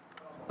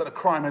that a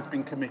crime has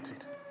been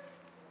committed.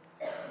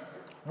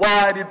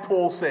 Why did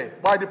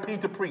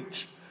Peter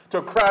preach to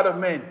a crowd of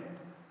men?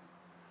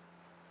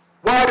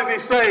 Why did he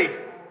say,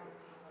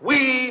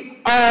 we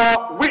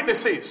are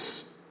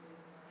witnesses?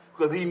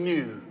 Because he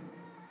knew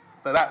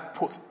that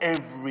puts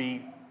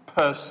every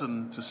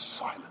person to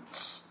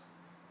silence.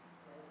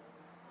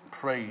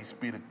 Praise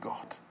be to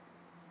God.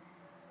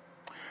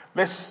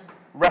 Let's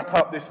wrap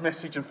up this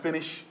message and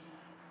finish.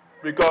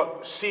 We've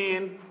got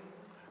seeing.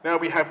 Now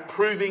we have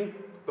proving.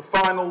 The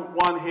final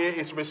one here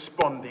is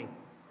responding.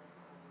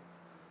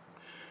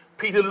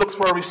 Peter looks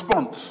for a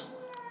response.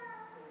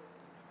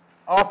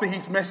 After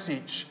his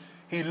message,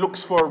 he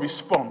looks for a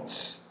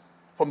response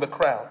from the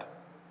crowd.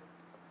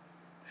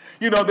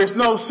 You know, there's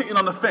no sitting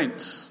on the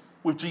fence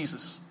with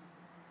Jesus.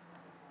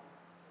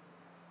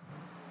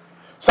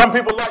 Some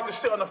people like to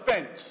sit on the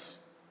fence.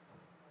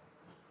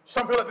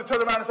 Some people like to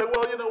turn around and say,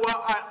 well, you know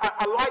what,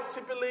 I like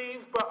to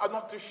believe, but I'm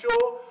not too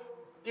sure.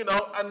 You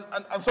know,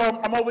 and so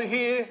I'm over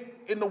here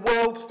in the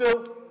world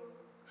still.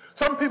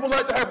 Some people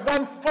like to have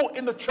one foot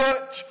in the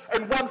church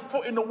and one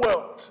foot in the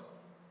world.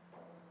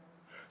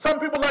 Some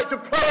people like to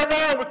play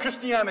around with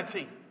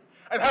Christianity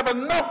and have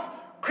enough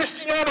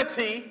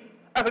Christianity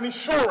as an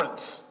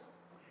insurance.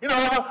 You know,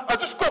 I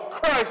just got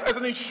Christ as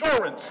an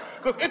insurance.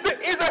 Because if there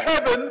is a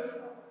heaven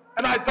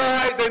and I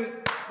die, then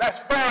that's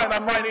fine,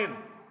 I'm right in.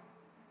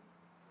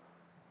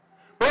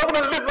 But I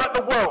want to live like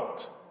the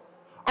world.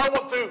 I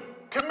want to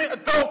commit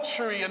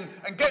adultery and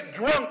get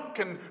drunk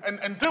and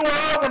do what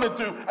I want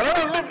to do. And I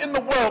want to live in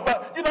the world,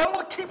 but, you know, I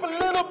want to keep a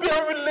little bit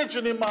of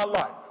religion in my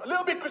life. A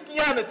little bit of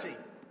Christianity.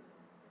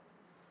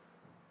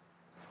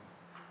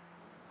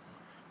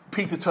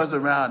 Peter turns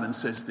around and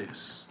says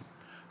this.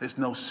 There's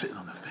no sitting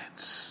on the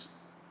fence.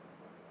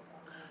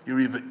 You're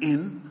either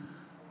in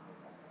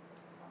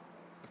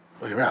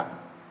or you're out.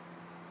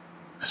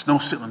 There's no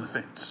sitting on the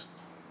fence.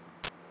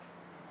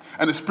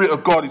 And the Spirit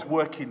of God is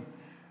working.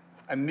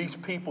 And these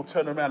people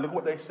turn around. Look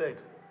what they said.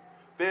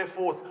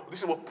 Therefore,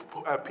 this is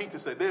what Peter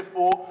said.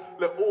 Therefore,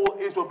 let all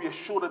Israel be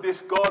assured of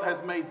this. God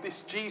has made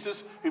this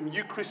Jesus, whom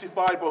you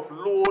crucified, both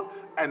Lord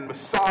and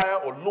Messiah,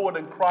 or Lord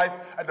and Christ.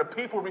 And the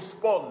people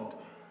respond.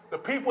 The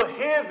people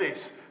hear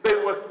this. They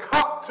were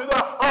cut to the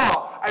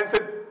heart and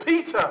said,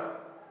 Peter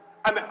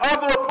and the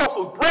other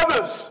apostles,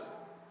 brothers,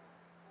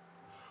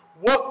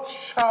 what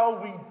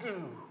shall we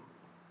do?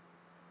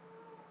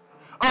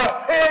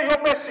 I hear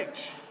your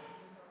message.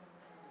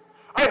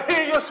 I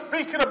hear you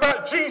speaking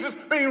about Jesus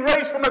being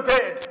raised from the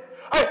dead.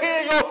 I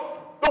hear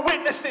the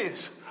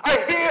witnesses. I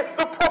hear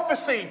the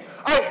prophecy.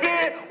 I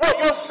hear what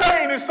you're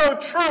saying is so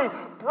true.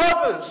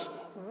 Brothers,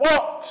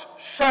 what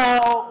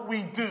shall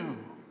we do?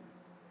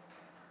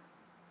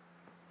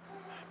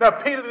 Now,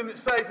 Peter didn't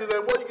say to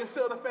them, well, you can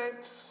sit on the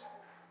fence.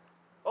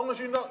 As long as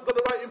you've not got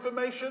the right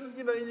information,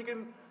 you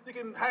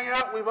can hang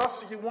out with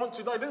us if you want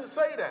to. No, he didn't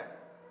say that.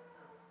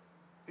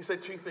 He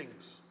said two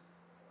things.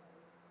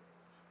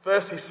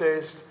 First, he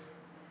says,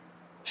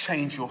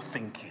 change your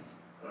thinking.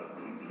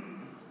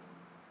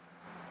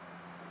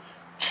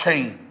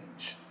 Change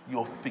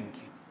your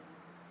thinking.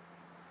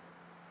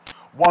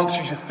 Once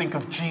you should think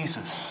of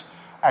Jesus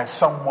as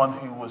someone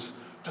who was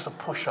just a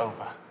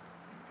pushover.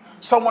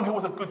 Someone who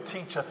was a good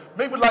teacher,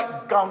 maybe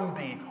like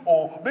Gandhi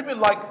or maybe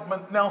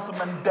like Nelson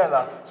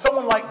Mandela,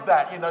 someone like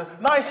that,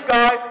 nice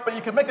guy, but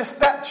you can make a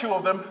statue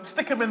of them,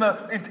 stick him in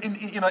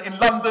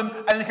London,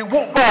 and you can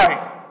walk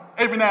by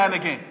every now and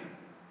again.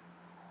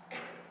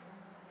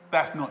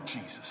 That's not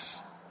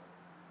Jesus.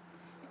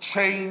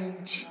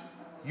 Change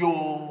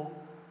your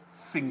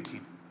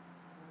thinking.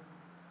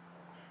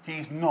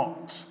 He's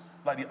not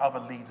like the other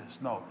leaders.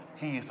 No,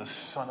 he is the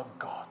Son of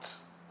God.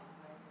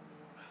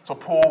 So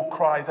Paul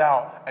cries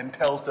out and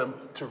tells them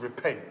to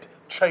repent,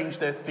 change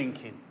their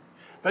thinking.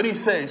 Then he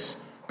says,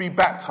 be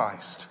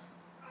baptized.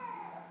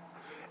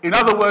 In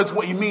other words,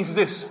 what he means is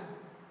this.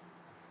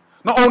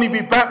 Not only be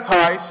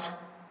baptized,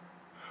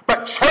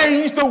 but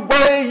change the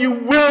way you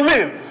will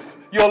live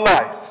your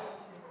life.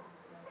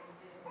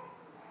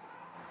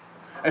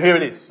 And here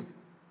it is.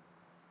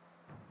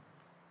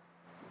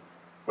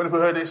 When people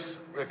heard this,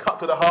 they cut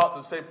to the heart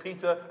and say,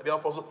 Peter, the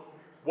apostle,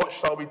 what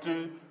shall we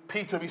do?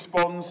 Peter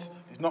responds.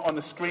 It's not on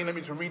the screen. Let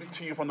me just read it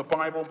to you from the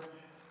Bible.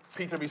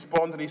 Peter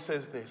responds and he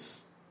says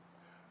this.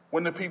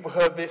 When the people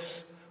heard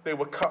this, they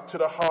were cut to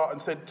the heart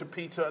and said to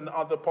Peter and the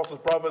other apostles,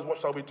 brothers,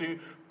 what shall we do?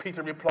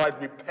 Peter replied,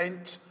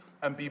 repent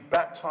and be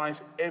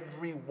baptized,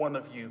 every one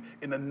of you,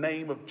 in the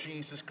name of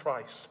Jesus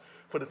Christ,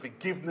 for the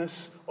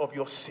forgiveness of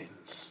your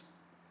sins.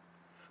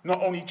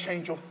 Not only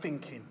change your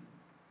thinking,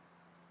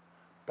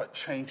 but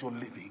change your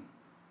living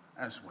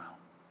as well.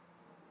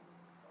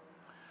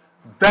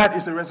 That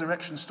is the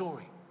resurrection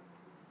story.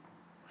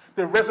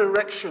 The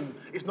resurrection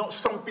is not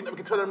something that we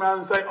can turn around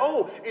and say,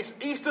 oh, it's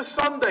Easter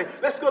Sunday.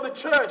 Let's go to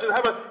church and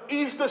have an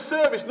Easter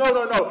service. No.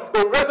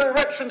 The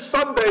resurrection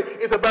Sunday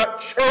is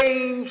about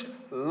changed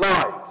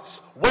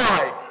lives.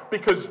 Why?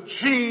 Because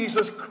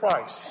Jesus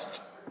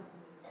Christ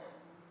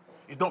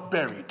is not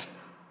buried.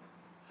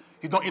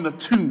 He's not in a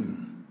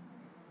tomb.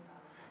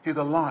 He's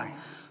alive.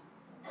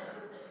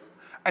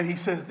 And he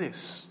says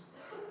this,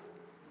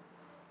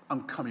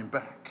 I'm coming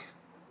back.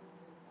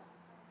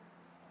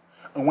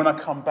 And when I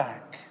come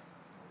back,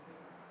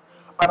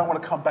 I don't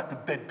want to come back to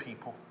dead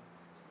people.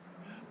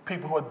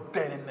 People who are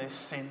dead in their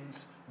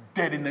sins,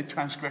 dead in their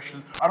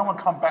transgressions. I don't want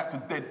to come back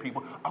to dead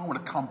people. I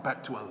want to come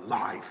back to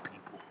alive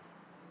people.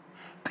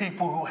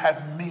 People who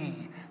have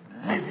me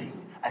living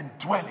and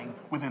dwelling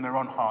within their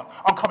own heart.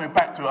 I'm coming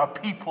back to a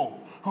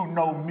people who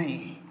know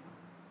me.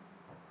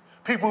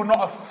 People who are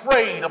not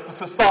afraid of the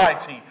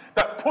society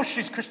that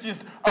pushes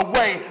Christians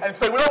away and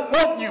say, we don't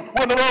want you.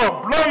 We're going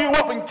to blow you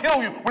up and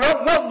kill you. We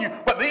don't want you.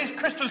 But these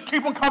Christians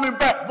keep on coming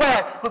back.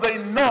 Why? Because they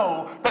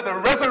know that the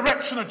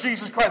resurrection of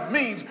Jesus Christ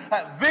means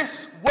that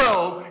this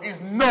world is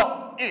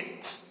not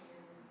it.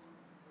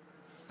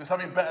 There's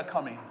something better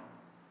coming.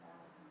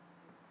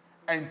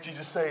 And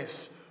Jesus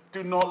says,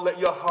 do not let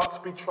your hearts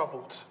be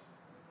troubled.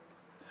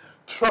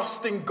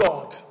 Trust in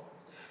God.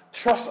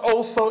 Trust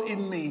also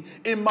in me.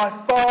 In my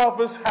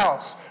Father's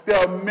house, there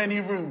are many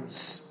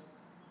rooms.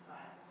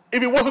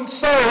 If it wasn't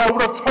so, I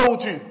would have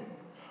told you.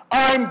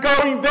 I'm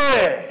going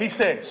there, he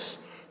says,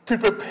 to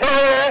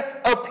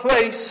prepare a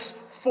place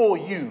for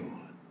you.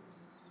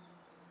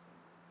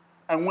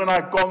 And when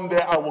I've gone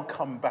there, I will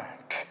come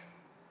back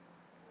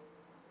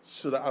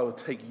so that I will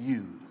take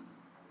you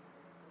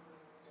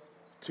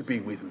to be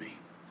with me.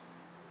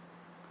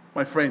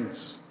 My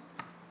friends,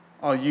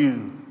 are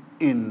you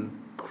in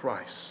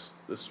Christ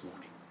this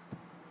morning?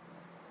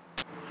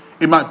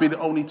 It might be the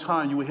only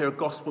time you will hear a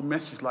gospel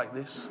message like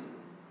this.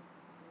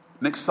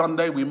 Next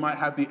Sunday, we might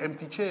have the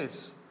empty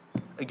chairs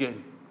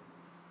again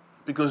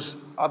because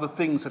other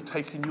things have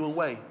taken you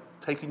away,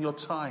 taken your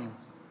time.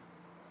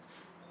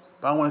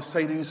 But I want to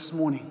say to you this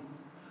morning,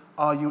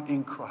 are you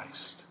in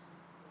Christ?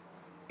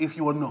 If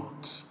you are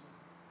not,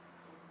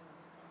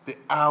 the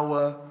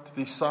hour to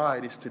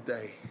decide is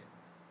today.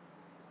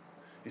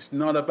 It's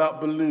not about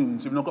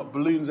balloons. We've not got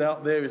balloons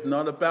out there. It's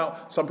not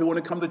about, some people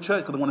want to come to church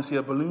because they want to see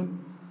a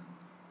balloon.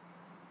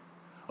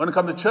 I want to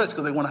come to church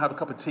because they want to have a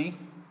cup of tea,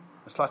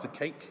 a slice of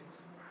cake.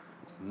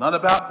 It's not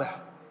about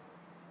that.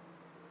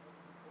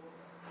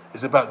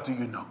 It's about, do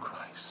you know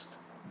Christ?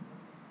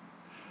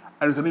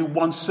 And there's only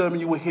one sermon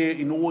you will hear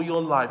in all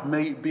your life.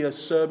 May it be a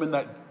sermon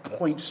that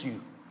points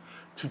you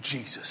to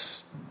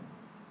Jesus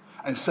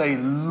and say,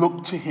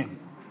 look to him.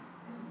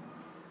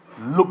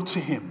 Look to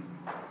him.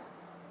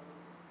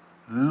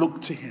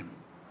 Look to him.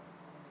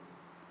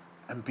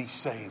 And be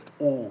saved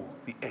all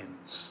the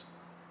ends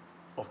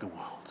of the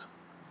world.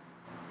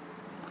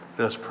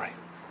 Let us pray.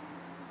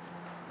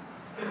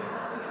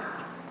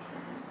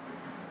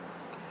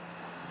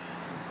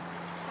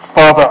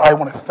 Father, I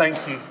want to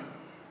thank you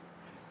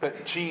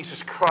that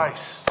Jesus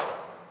Christ,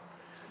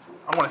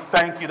 I want to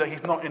thank you that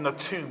he's not in the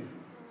tomb.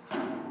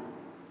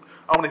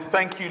 I want to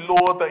thank you,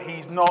 Lord, that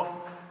he's not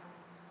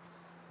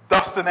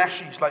dust and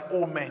ashes like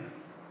all men.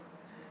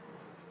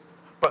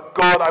 But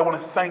God, I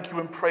want to thank you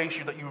and praise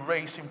you that you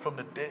raised him from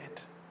the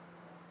dead.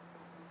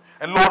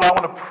 And Lord, I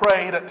want to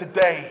pray that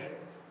today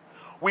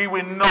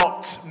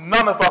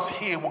none of us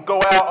here will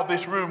go out of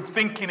this room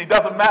thinking it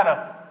doesn't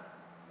matter.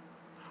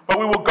 But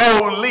we will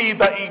go and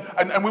leave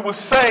and we will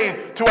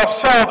say to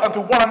ourselves and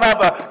to one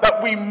another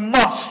that we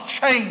must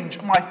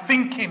change my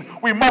thinking.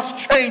 We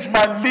must change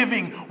my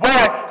living.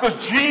 Why?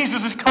 Because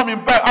Jesus is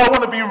coming back. I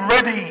want to be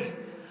ready.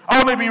 I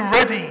want to be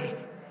ready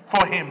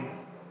for him.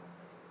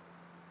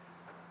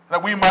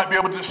 That we might be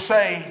able to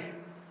say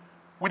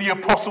with the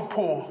Apostle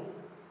Paul,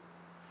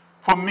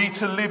 for me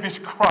to live is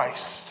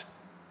Christ.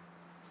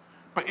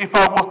 But if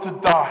I was to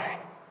die,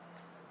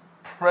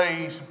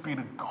 praise be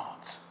to God.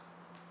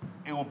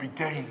 It will be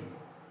gain.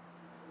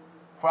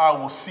 For I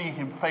will see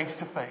him face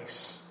to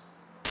face,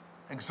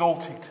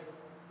 exalted,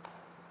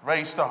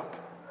 raised up.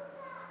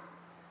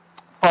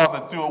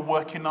 Father, do a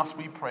work in us,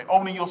 we pray.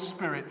 Only your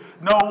Spirit.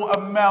 No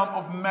amount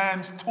of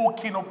man's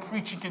talking or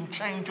preaching can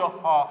change our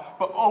heart,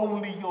 but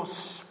only your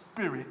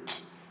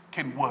Spirit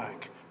can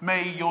work.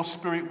 May your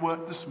Spirit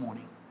work this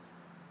morning.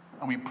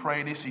 And we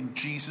pray this in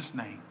Jesus'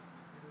 name.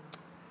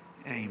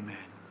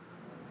 Amen.